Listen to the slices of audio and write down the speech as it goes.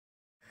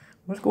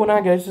What's going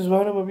on, guys? This is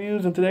Random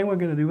Reviews, and today we're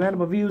gonna do Random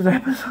Reviews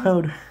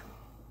episode.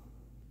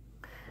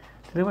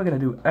 Today we're gonna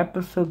do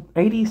episode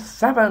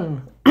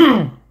 87.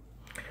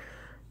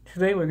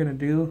 Today we're gonna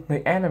do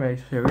the anime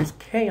series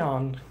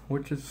K-On!,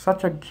 which is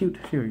such a cute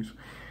series.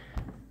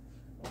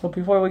 So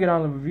before we get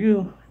on the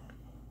review,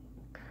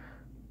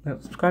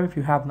 subscribe if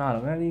you have not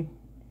already.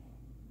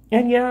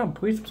 And yeah,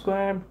 please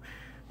subscribe,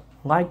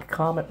 like,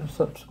 comment, and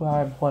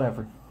subscribe,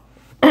 whatever.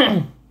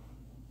 I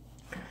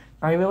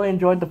really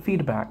enjoyed the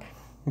feedback.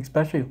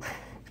 Especially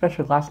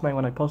last night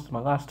when I posted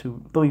my last three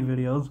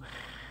videos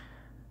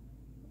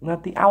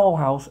at the Owl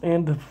House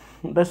and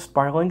the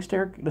spiral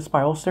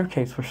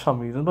staircase for some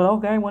reason, but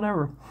okay,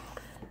 whatever.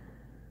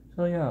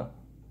 So yeah.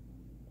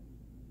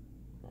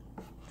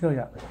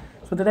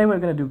 So today we're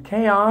gonna do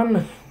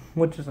K-On!,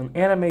 which is an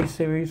anime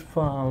series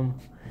from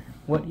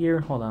what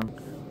year? Hold on.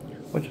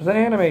 Which is an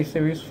anime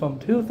series from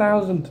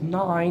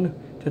 2009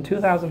 to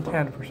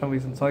 2010 for some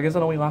reason. So I guess it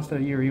only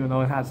lasted a year, even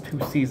though it has 2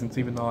 seasons,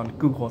 even though on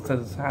Google it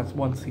says it has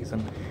 1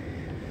 season.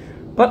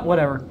 But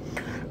whatever.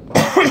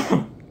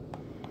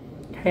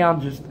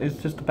 K-On! is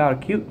just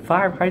about a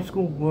 5 high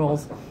school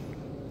girls.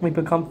 We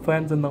become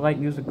friends in the light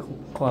music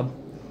club.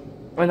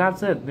 And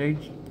that's it.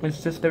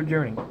 It's just their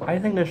journey. I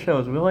think this show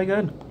is really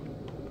good.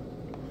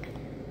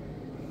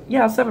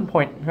 Yeah, 7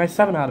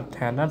 out of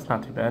 10. That's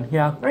not too bad.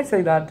 Yeah, I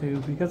say that too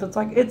because it's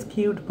like it's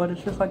cute, but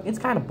it's just like it's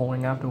kind of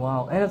boring after a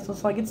while, and it's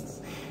just like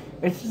it's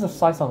just a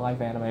slice of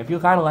life anime. If you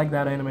kind of like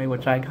that anime,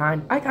 which I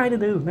kind of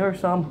do. There are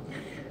some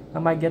I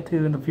might get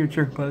to in the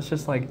future, but it's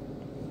just like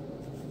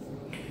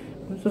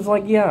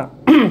yeah.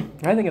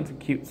 I think it's a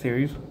cute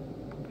series.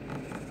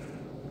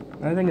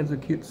 I think it's a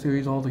cute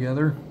series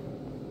altogether.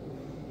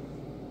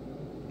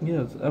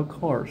 Yes, of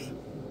course.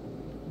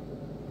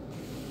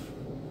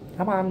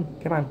 Come on.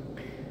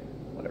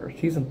 Whatever,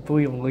 season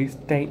 3 release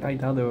date, I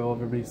doubt there will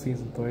ever be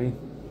season 3.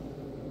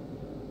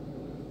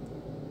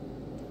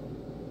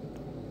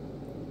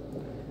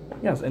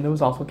 Yes, and there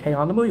was also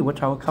K-On! The movie,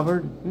 which I will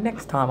cover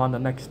next time on the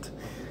next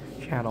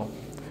channel.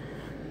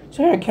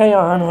 So yeah,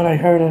 K-On!, what I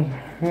heard of,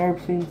 I've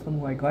seen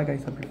some, like I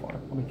said before.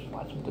 Let me just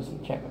watch some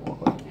Disenchantment real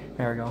quick.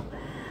 There we go.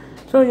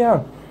 So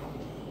yeah,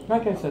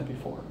 like I said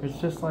before, it's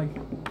just like,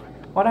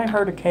 what I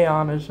heard of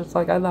K-On! Is just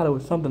like, I thought it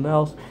was something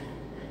else.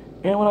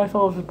 And when I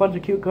saw it was a bunch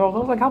of cute girls, I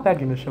was like, how bad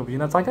can this show be?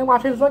 And it's like, I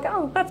watched it, it's like,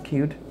 oh, that's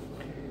cute.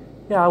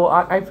 Yeah, well,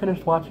 I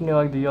finished watching it,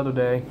 like, the other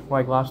day,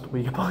 like, last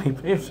week, I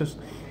believe.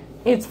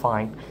 It's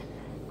fine.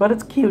 But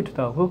it's cute,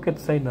 though. Who could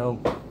say no?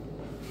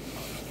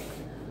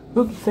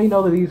 Who could say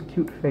no to these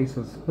cute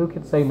faces? Who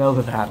could say no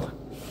to that?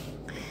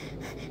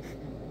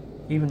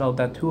 Even though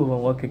that 2 of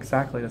them look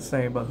exactly the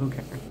same, but who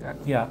can?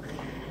 Yeah.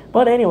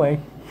 But anyway.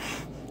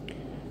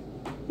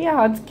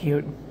 Yeah, it's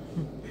cute.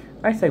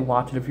 I say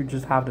watch it if you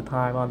just have the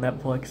time on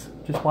Netflix.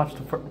 Just watch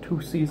the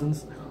 2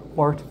 seasons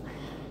worth.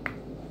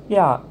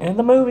 Yeah, and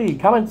the movie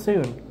coming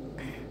soon.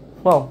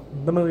 Well,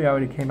 the movie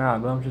already came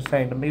out, but I'm just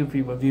saying the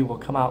movie review will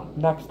come out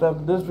next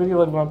up. This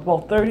video is around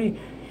 12:30,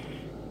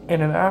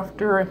 and then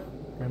after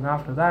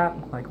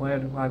that, like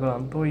when I go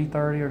on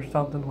 3:30 or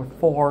something or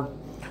 4,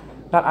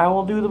 that I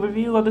will do the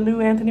review of the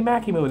new Anthony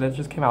Mackie movie that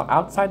just came out,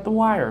 Outside the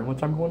Wire,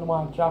 which I'm going to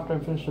watch after I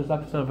finish this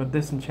episode of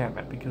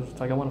Disenchantment, because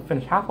it's like I want to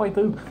finish halfway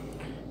through.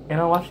 And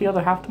I'll watch the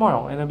other half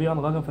tomorrow, and I'll be on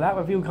the lookout for that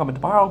review coming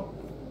tomorrow.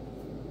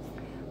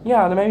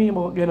 Yeah, then maybe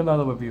we'll get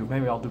another review.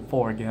 Maybe I'll do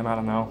 4 again, I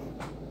don't know.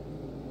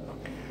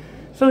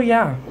 So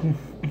yeah,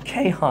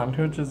 K-On!,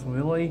 which is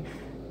really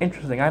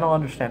interesting. I don't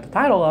understand the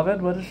title of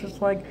it, but it's just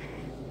like,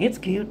 it's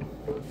cute.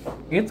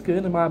 It's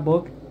good in my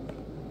book.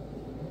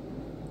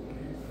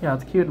 Yeah,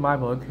 it's cute in my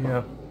book,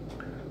 yeah.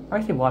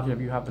 I can watch it if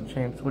you have the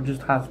chance, or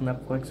just have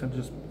Netflix and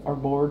just are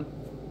bored.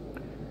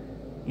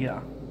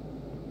 Yeah.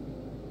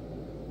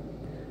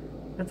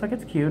 It's like,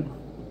 it's cute.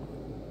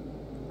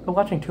 But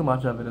watching too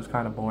much of it is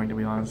kind of boring, to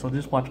be honest. So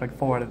just watch like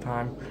 4 at a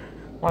time.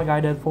 Like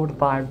I did, 4 to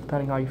 5,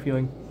 depending how you're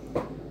feeling.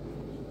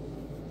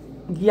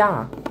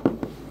 Yeah.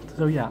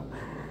 So yeah.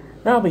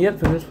 That'll be it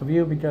for this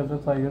review, because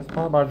it's like, there's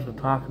not much to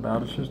talk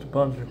about. It's just a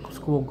bunch of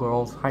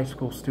schoolgirls, high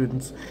school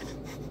students,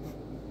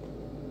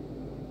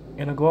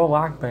 in a girl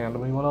rock band. I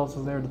mean, what else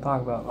is there to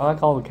talk about? I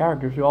like all the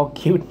characters, they're all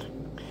cute.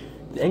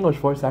 The English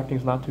voice acting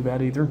is not too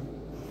bad either.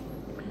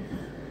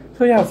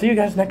 So yeah, see you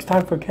guys next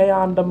time for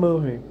K-On! The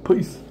movie.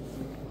 Peace.